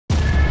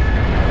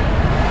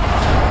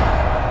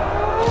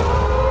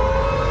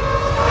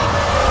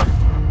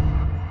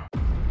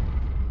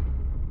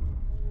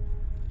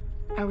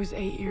was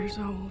 8 years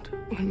old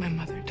when my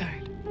mother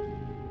died.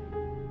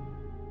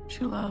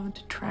 She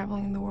loved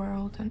traveling the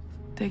world and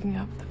digging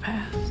up the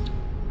past.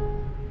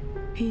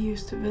 He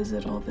used to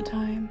visit all the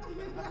time.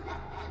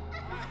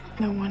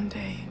 Then one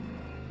day,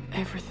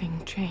 everything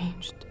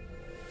changed.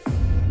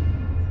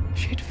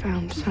 She'd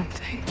found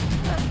something.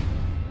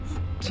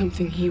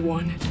 Something he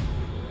wanted.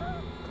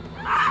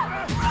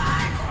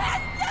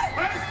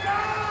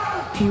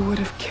 He would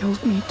have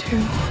killed me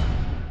too.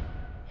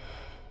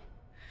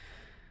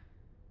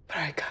 But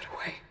I got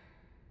away.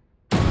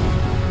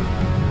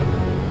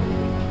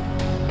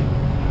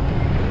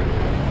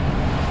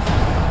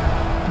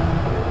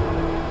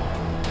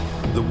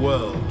 The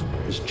world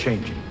is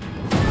changing.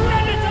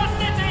 Predator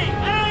City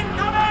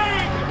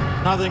incoming!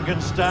 Nothing can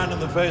stand in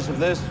the face of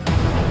this.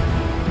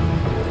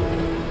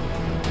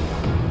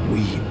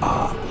 We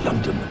are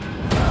London.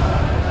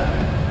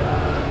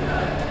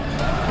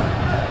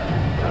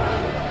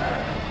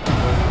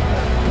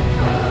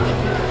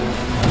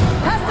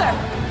 Hester!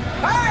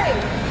 Hurry!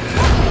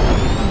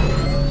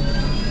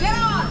 Get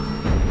on!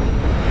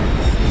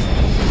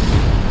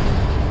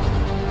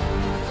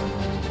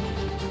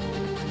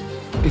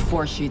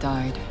 Before she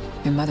died,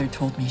 my mother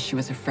told me she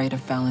was afraid of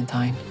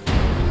Valentine.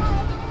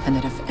 And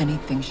that if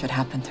anything should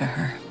happen to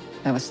her,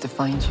 that was to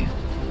find you.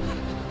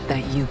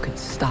 That you could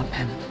stop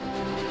him.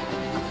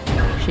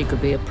 She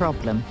could be a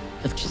problem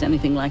if she's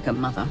anything like her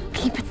mother.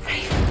 Keep it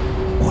safe.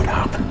 What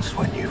happens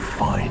when you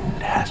find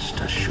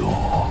Hester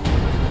Shaw?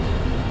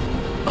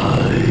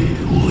 I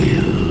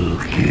will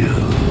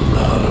kill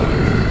her.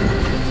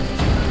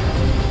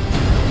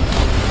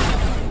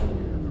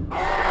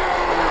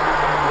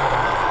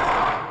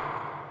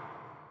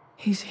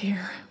 He's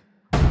here.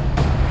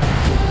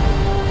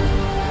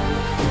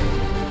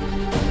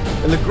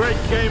 In the great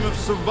game of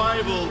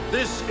survival,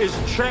 this is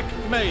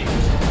checkmate.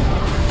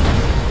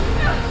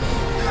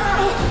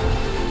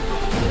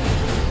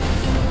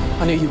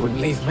 I knew you wouldn't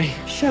leave me.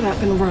 Shut up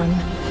and run.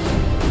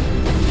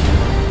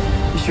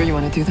 You sure you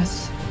want to do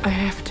this? I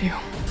have to.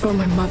 For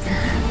my mother.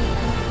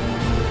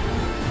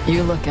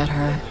 You look at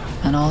her,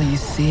 and all you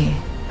see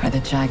are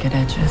the jagged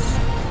edges.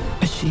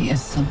 But she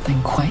is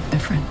something quite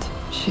different.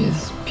 She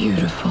is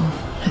beautiful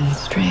and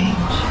strange.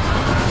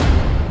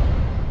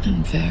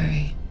 And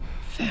very,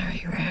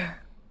 very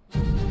rare.